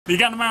The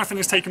Uganda Marathon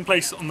is taking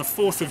place on the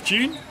 4th of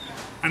June,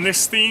 and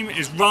this theme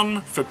is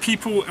Run for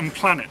People and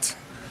Planet.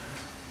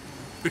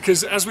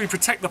 Because as we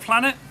protect the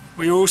planet,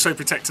 we're also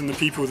protecting the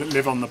people that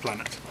live on the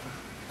planet.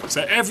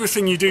 So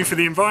everything you do for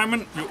the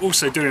environment, you're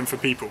also doing for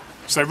people.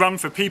 So run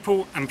for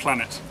people and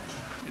planet.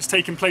 It's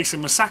taking place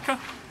in Masaka,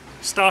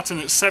 starting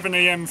at 7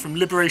 AM from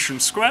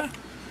Liberation Square.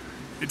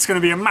 It's going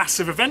to be a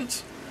massive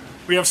event.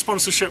 We have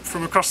sponsorship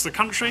from across the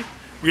country.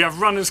 We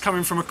have runners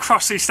coming from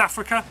across East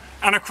Africa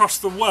and across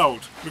the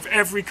world, with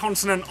every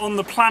continent on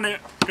the planet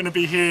going to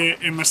be here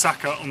in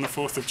Masaka on the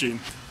 4th of June.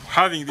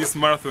 Having this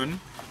marathon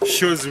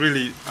shows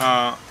really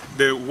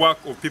the work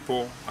of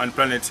people and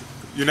planet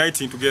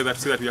uniting together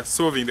so that we are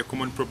solving the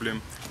common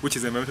problem, which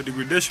is environmental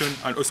degradation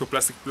and also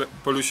plastic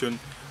pollution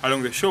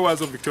along the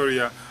shores of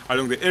Victoria,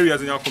 along the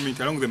areas in our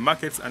community, along the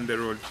markets and the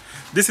road.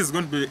 This is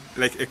going to be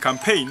like a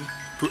campaign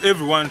to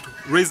everyone to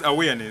raise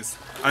awareness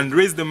and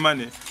raise the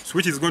money,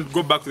 which is going to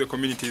go back to the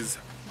communities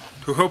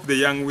to help the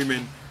young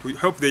women, to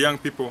help the young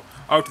people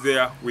out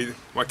there with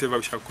whatever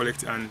we shall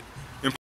collect and